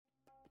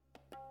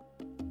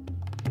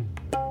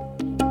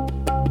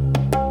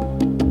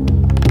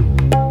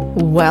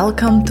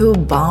Welcome to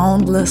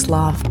Boundless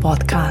Love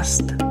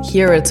podcast.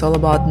 Here it's all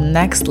about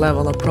next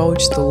level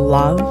approach to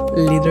love,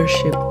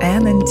 leadership,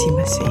 and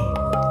intimacy.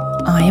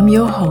 I am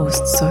your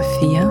host,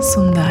 Sophia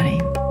Sundari.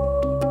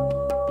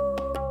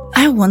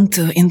 I want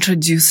to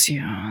introduce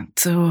you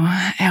to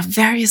a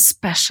very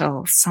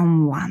special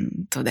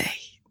someone today.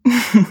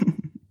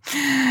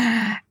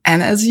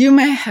 And as you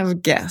may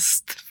have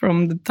guessed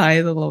from the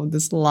title of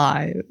this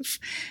live,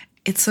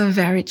 it's a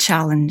very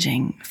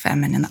challenging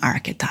feminine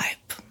archetype.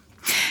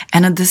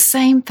 And at the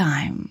same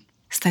time,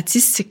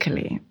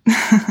 statistically,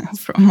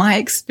 from my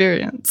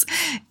experience,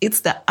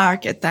 it's the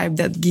archetype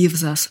that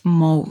gives us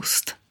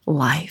most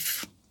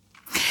life.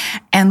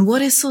 And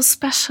what is so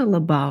special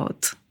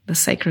about the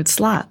Sacred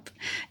Slut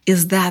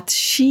is that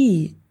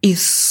she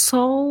is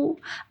so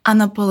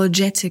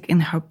unapologetic in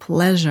her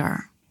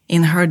pleasure,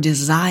 in her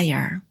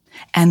desire,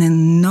 and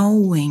in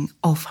knowing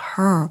of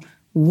her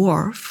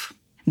worth,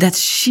 that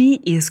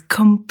she is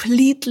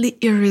completely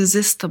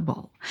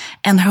irresistible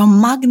and her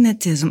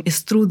magnetism is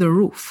through the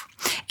roof.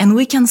 And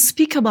we can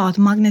speak about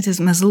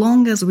magnetism as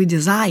long as we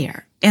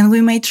desire. And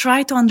we may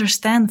try to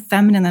understand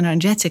feminine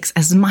energetics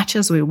as much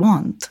as we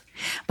want.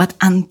 But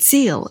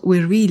until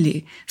we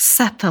really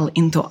settle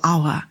into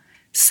our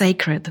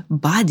sacred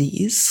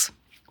bodies,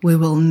 we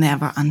will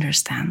never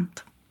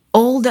understand.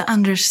 All the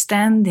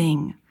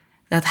understanding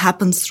that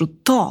happens through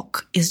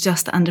talk is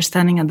just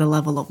understanding at the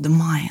level of the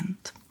mind.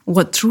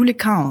 What truly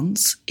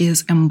counts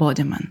is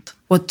embodiment.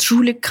 What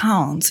truly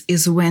counts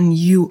is when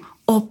you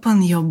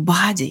open your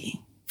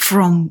body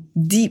from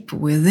deep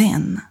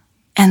within,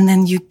 and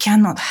then you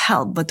cannot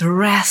help but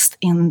rest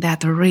in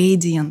that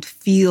radiant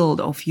field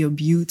of your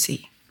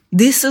beauty.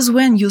 This is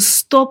when you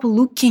stop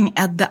looking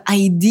at the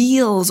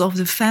ideals of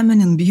the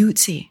feminine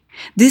beauty.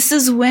 This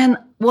is when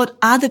what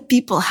other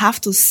people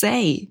have to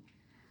say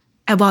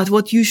about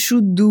what you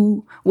should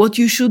do, what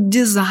you should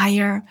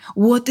desire,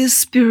 what is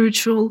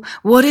spiritual,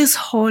 what is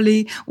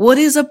holy, what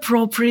is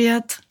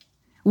appropriate,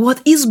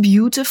 what is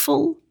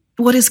beautiful,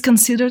 what is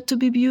considered to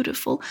be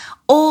beautiful.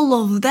 All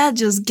of that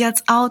just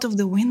gets out of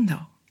the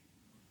window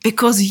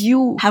because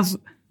you have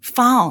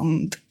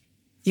found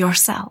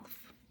yourself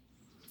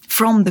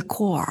from the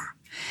core.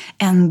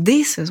 And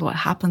this is what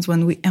happens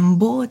when we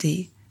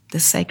embody the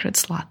Sacred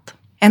Slut.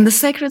 And the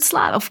Sacred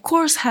Slut, of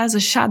course, has a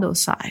shadow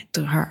side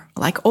to her,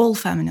 like all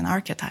feminine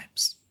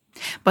archetypes.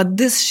 But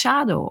this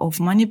shadow of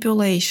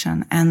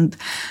manipulation and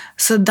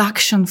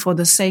seduction for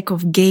the sake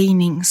of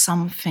gaining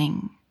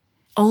something,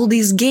 all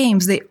these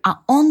games, they are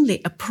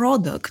only a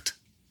product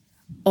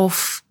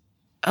of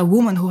a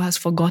woman who has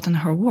forgotten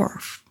her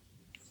worth,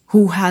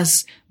 who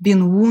has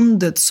been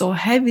wounded so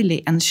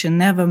heavily and she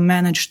never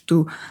managed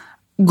to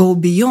go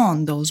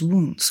beyond those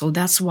wounds. So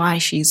that's why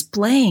she's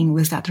playing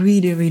with that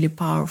really, really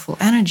powerful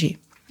energy.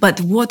 But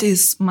what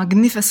is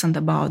magnificent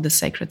about the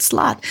Sacred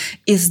Slut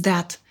is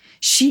that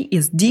she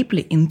is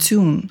deeply in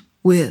tune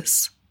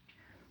with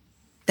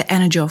the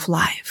energy of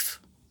life,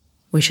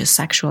 which is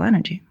sexual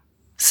energy.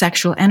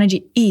 Sexual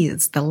energy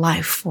is the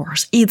life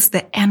force. It's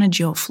the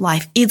energy of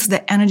life. It's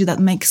the energy that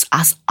makes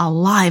us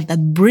alive,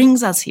 that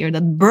brings us here,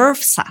 that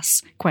births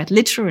us, quite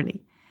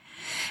literally.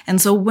 And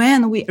so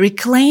when we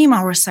reclaim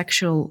our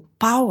sexual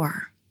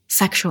power,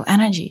 sexual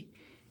energy,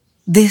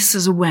 this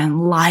is when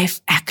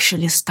life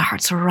actually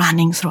starts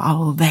running through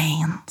our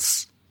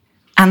veins.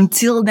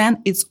 Until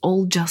then, it's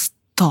all just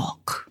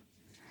talk.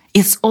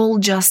 It's all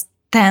just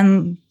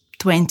 10,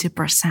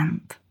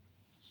 20%.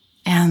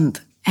 And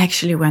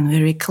actually, when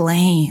we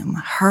reclaim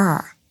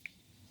her,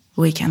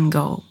 we can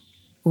go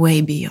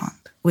way beyond.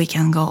 We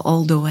can go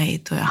all the way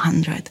to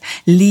 100,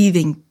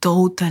 living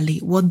totally.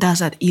 What does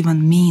that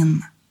even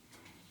mean?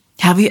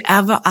 Have you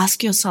ever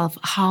asked yourself,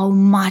 how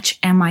much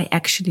am I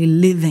actually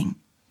living?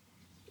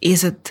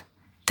 Is it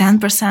 10%,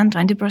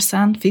 20%,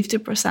 50%,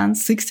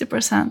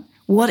 60%?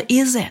 What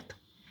is it?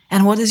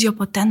 And what is your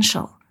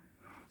potential?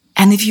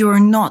 And if you are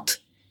not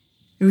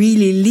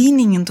really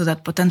leaning into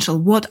that potential,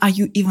 what are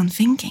you even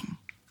thinking?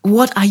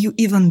 What are you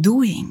even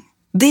doing?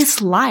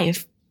 This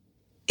life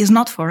is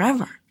not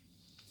forever.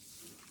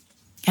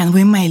 And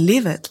we may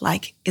live it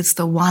like it's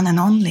the one and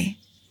only.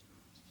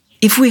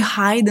 If we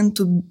hide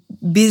into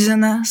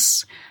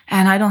busyness,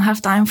 and I don't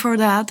have time for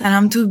that, and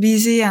I'm too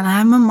busy, and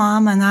I'm a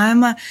mom, and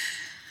I'm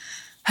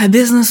a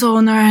business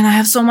owner, and I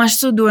have so much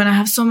to do, and I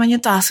have so many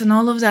tasks, and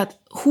all of that,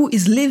 who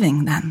is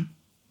living then?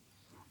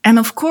 And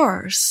of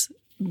course,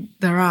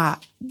 there are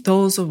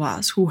those of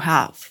us who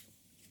have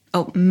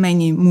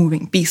many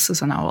moving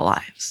pieces in our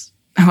lives.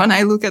 And when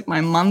I look at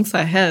my months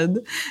ahead,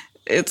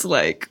 it's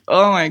like,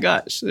 oh my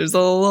gosh, there's a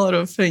lot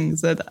of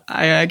things that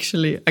I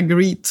actually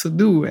agreed to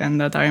do and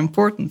that are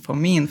important for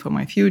me and for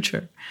my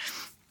future.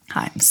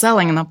 I'm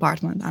selling an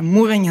apartment. I'm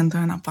moving into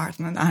an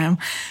apartment. I am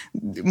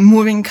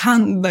moving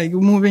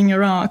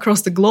around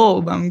across the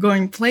globe. I'm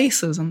going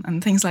places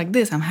and things like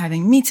this. I'm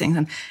having meetings,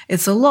 and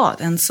it's a lot.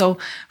 And so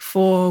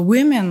for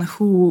women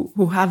who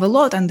have a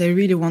lot and they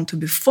really want to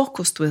be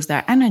focused with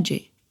their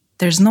energy,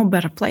 there's no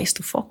better place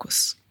to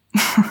focus.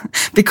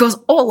 Because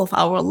all of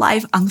our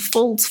life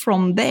unfolds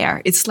from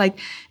there. It's like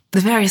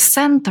the very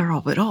center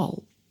of it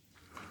all.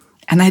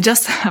 And I've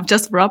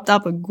just wrapped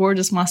up a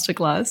gorgeous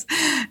masterclass,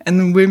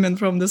 and women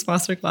from this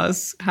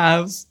masterclass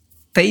have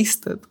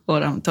tasted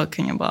what I'm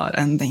talking about,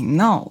 and they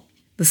know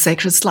the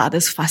sacred slut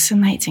is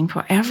fascinating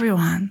for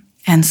everyone.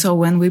 And so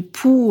when we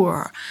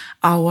pour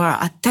our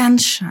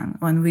attention,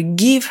 when we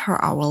give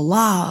her our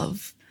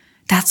love,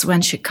 that's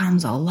when she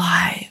comes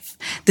alive.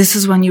 This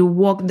is when you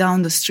walk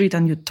down the street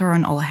and you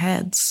turn all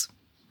heads.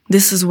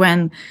 This is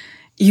when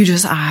you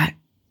just are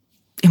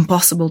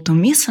impossible to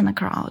miss in a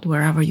crowd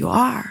wherever you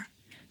are.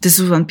 This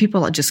is when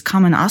people just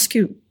come and ask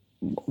you,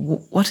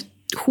 what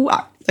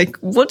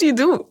do you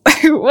do?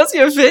 What's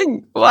your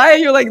thing? Why are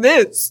you like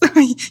this?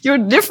 You're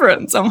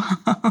different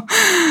somehow.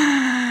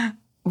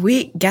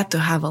 We get to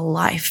have a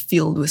life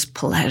filled with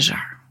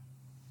pleasure.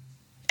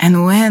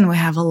 And when we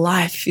have a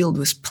life filled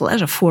with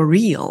pleasure for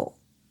real,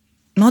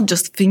 not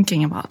just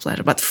thinking about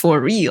pleasure, but for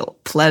real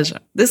pleasure,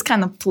 this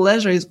kind of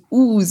pleasure is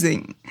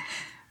oozing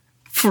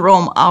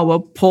from our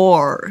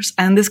pores.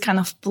 And this kind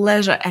of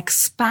pleasure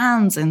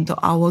expands into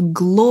our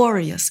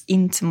glorious,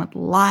 intimate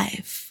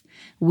life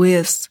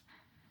with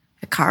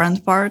a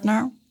current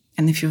partner.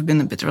 And if you've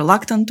been a bit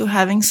reluctant to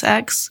having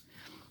sex,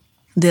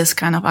 this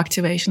kind of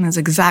activation is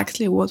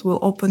exactly what will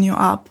open you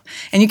up.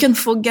 And you can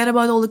forget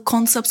about all the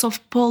concepts of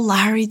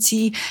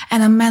polarity,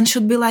 and a man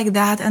should be like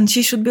that, and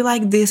she should be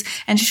like this,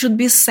 and she should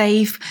be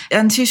safe,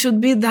 and she should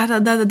be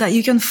that.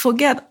 You can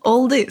forget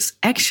all this,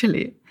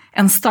 actually,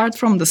 and start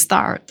from the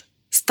start.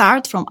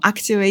 Start from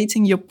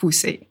activating your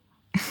pussy.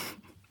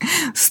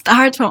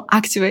 Start from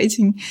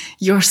activating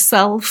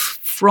yourself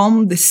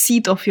from the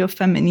seat of your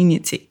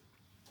femininity,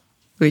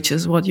 which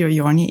is what your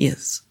yoni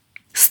is.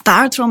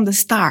 Start from the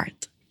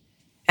start.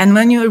 And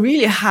when you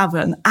really have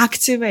an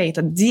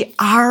activated,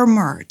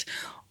 de-armored,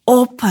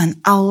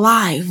 open,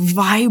 alive,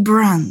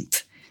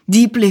 vibrant,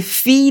 deeply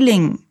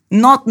feeling,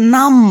 not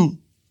numb,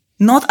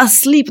 not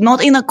asleep,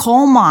 not in a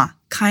coma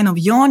kind of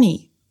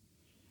yoni,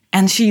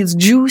 and she is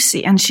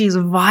juicy and she is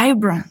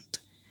vibrant,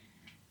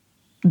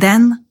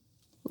 then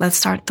let's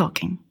start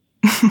talking.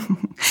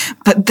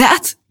 But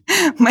that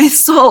may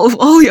solve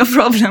all your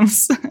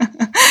problems.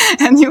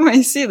 And you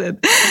may see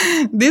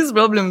that these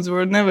problems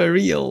were never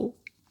real.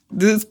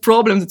 These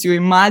problems that you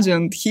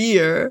imagined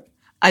here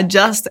are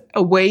just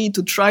a way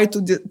to try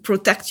to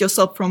protect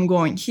yourself from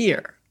going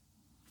here.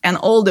 And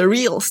all the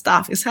real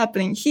stuff is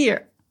happening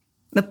here.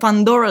 The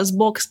Pandora's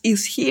box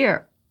is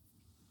here.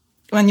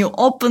 When you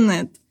open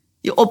it,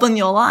 you open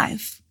your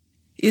life.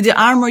 You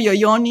de-armor your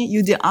yoni,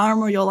 you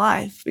de-armor your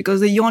life,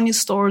 because the yoni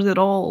stores it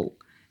all.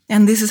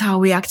 And this is how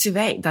we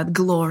activate that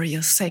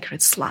glorious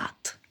sacred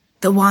slut,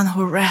 the one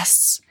who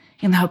rests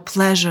in her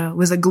pleasure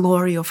with the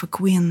glory of a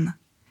queen.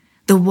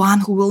 The one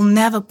who will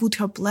never put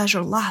her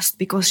pleasure last,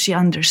 because she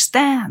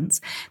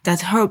understands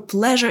that her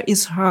pleasure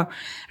is her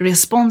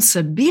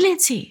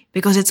responsibility,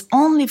 because it's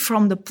only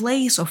from the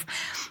place of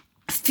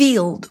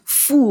filled,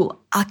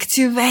 full,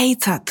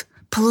 activated,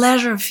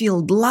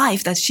 pleasure-filled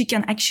life that she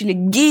can actually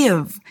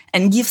give,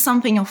 and give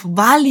something of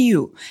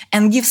value,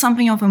 and give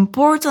something of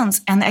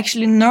importance, and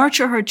actually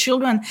nurture her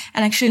children,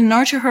 and actually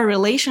nurture her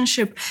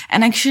relationship,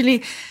 and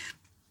actually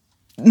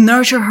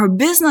nurture her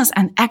business,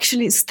 and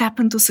actually step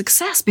into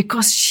success,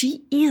 because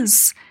she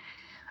is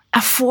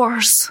a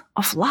force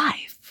of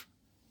life.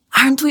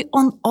 Aren't we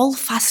all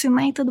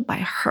fascinated by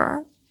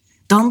her?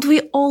 Don't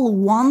we all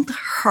want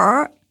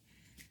her?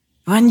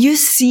 When you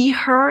see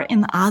her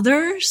in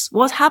others,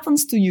 what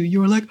happens to you?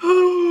 You're like,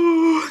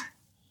 oh,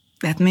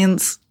 that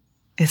means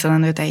it's an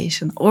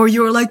invitation. Or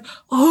you're like,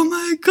 oh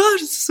my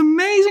gosh, this is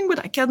amazing, but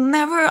I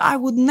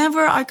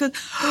could.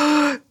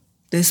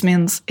 This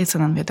means it's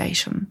an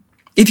invitation.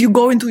 If you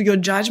go into your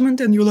judgment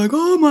and you're like,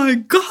 oh my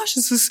gosh,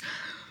 this is,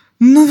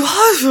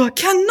 I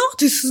cannot,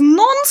 this is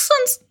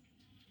nonsense.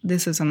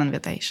 This is an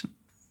invitation.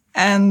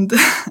 And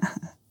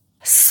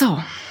so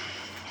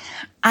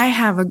I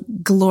have a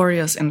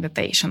glorious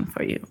invitation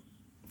for you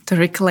to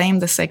reclaim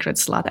the sacred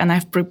slut. And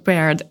I've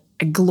prepared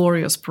a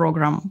glorious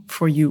program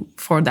for you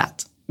for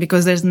that,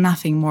 because there's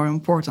nothing more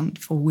important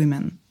for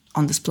women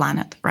on this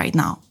planet right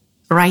now.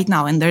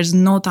 And there's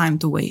no time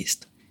to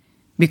waste.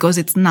 Because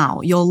it's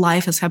now. Your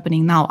life is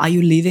happening now. Are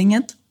you living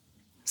it?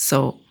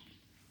 So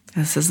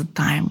this is the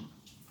time.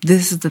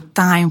 This is the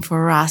time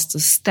for us to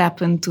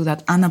step into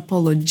that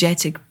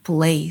unapologetic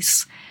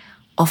place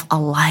of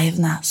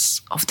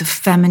aliveness, of the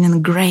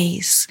feminine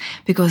grace.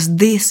 Because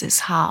this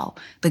is how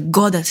the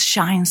goddess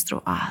shines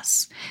through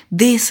us.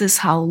 This is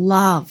how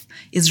love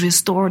is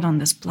restored on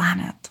this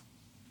planet.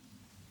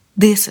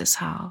 This is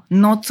how.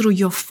 Not through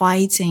your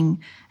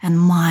fighting and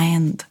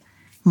mind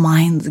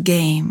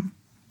game.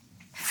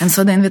 And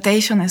so the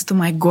invitation is to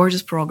my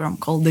gorgeous program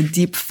called The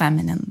Deep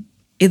Feminine.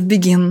 It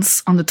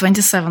begins on the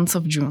 27th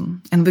of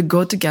June, and we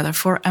go together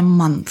for a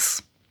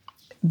month.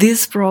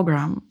 This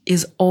program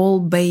is all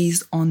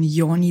based on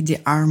yoni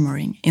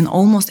de-armoring. In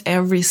almost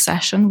every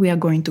session, we are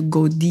going to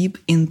go deep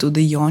into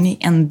the yoni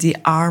and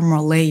de-armor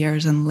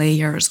layers and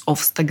layers of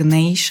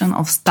stagnation,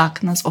 of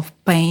stuckness, of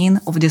pain,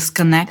 of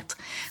disconnect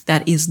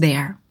that is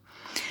there.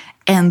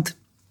 And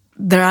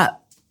there are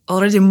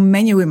already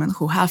many women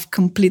who have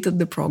completed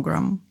the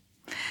program.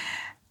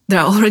 there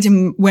are already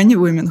many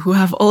women who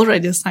have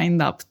already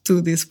signed up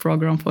to this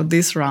program for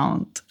this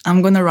round.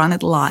 I'm going to run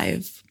it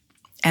live.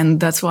 And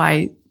that's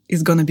why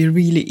it's going to be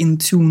really in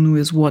tune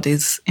with what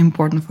is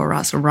important for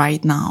us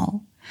right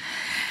now.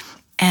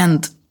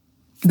 And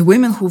the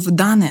women who've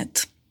done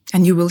it,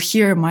 and you will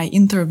hear my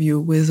interview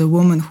with a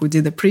woman who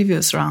did the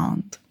previous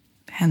round,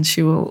 and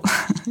you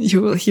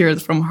will hear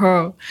it from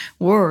her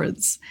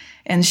words.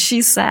 And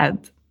she said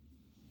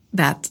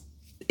that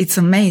it's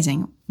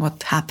amazing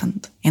what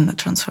happened in the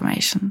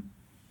transformation.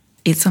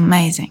 It's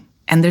amazing.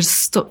 And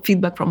there's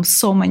feedback from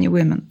so many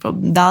women,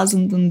 from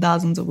dozens and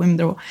dozens of women.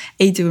 There were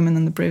 80 women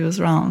in the previous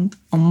round,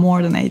 or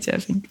more than 80, I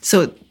think.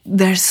 So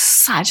there's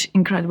such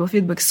incredible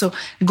feedback. So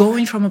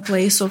going from a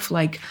place of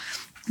like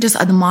just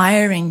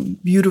admiring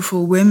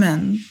beautiful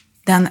women,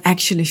 then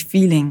actually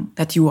feeling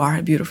that you are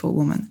a beautiful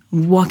woman,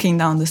 walking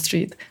down the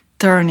street,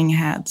 turning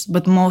heads,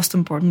 but most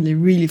importantly,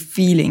 really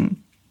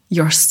feeling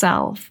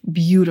yourself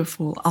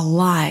beautiful,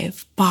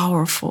 alive,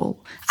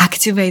 powerful,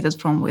 activated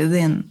from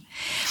within.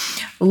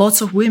 Lots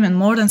of women,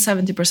 more than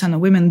 70% of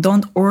women,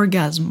 don't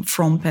orgasm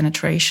from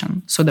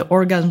penetration. So the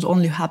orgasms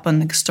only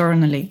happen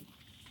externally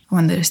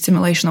when there is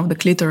stimulation of the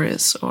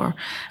clitoris or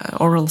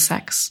oral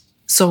sex.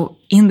 So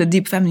in the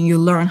deep feminine, you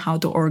learn how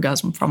to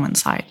orgasm from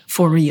inside,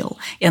 for real.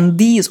 And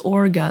these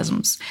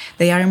orgasms,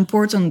 they are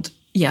important.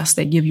 Yes,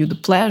 they give you the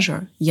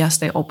pleasure. Yes,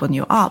 they open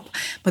you up.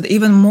 But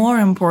even more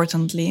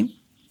importantly,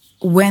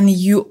 when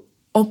you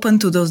open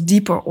to those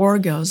deeper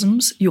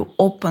orgasms, you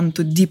open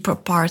to deeper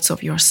parts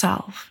of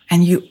yourself.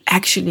 And you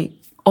actually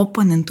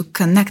open into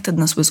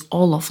connectedness with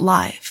all of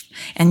life.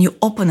 And you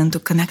open into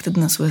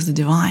connectedness with the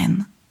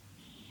divine.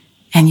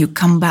 And you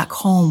come back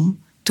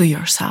home to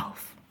yourself.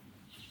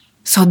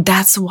 So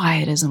that's why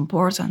it is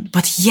important.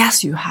 But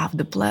yes, you have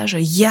the pleasure.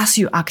 Yes,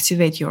 you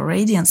activate your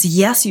radiance.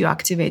 Yes, you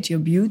activate your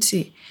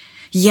beauty.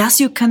 Yes,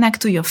 you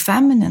connect to your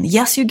feminine.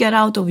 Yes, you get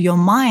out of your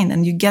mind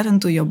and you get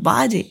into your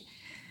body.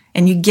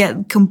 And you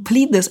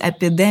complete this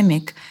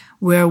epidemic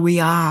where we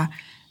are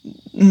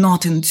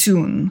not in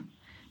tune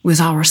with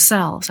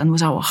ourselves and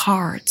with our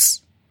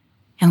hearts.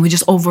 And we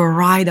just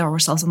override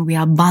ourselves and we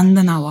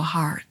abandon our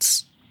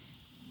hearts.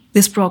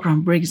 This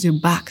program brings you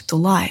back to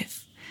life.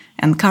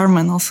 And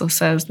Carmen also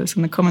says this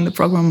in the comment. The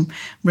program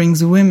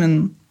brings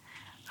women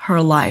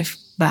her life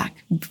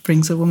back,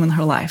 brings a woman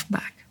her life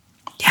back.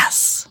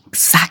 Yes,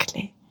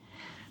 exactly.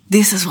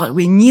 This is what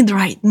we need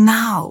right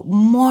now,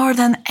 more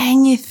than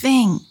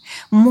anything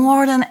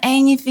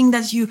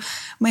that you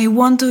may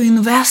want to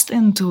invest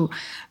into,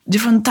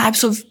 different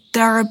types of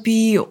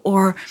therapy,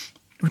 or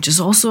which is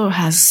also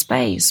has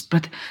space,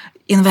 but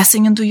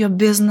investing into your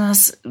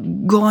business,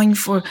 going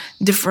for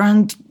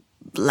different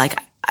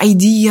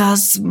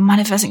ideas,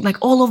 manifesting,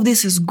 all of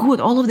this is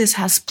good. All of this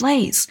has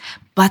place.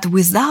 But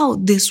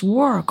without this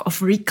work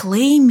of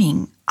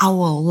reclaiming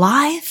our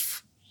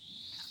life,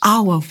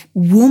 our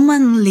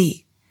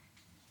womanly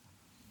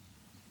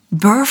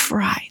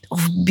birthright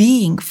of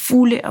being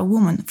fully a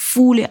woman,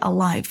 fully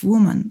alive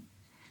woman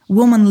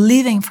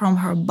living from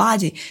her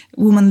body,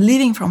 woman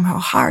living from her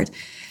heart,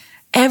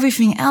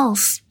 everything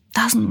else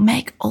doesn't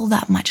make all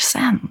that much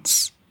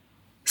sense.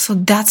 So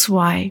that's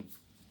why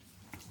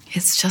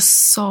it's just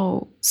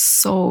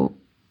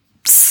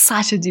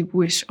such a deep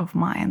wish of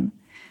mine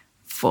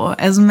for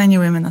as many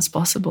women as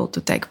possible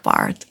to take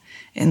part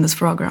in this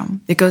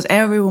program, because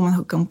every woman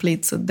who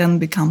completes it then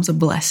becomes a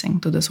blessing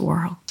to this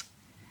world.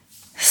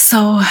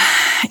 So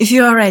if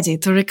you are ready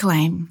to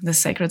reclaim the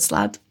sacred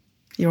slut,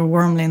 you're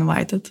warmly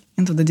invited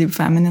into the deep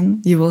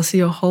feminine. You will see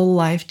your whole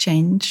life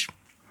change.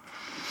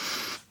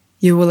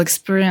 You will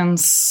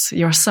experience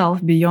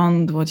yourself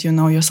beyond what you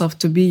know yourself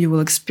to be. You will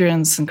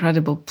experience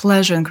incredible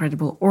pleasure,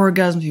 incredible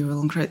orgasm. You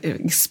will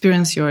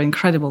experience your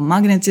incredible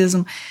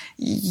magnetism.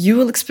 You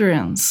will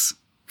experience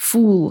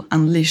full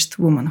unleashed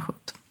womanhood.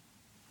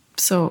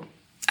 So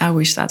I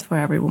wish that for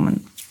every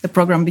woman. The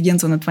program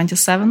begins on the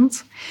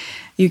 27th.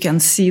 You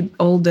can see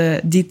all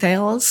the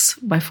details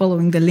by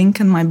following the link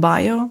in my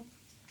bio.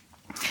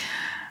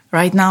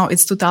 Right now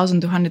it's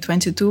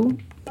 2,222.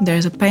 There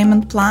is a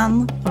payment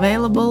plan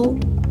available.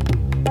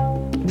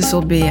 This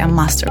will be a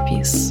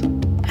masterpiece,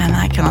 and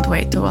I cannot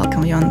wait to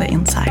welcome you on the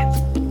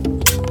inside.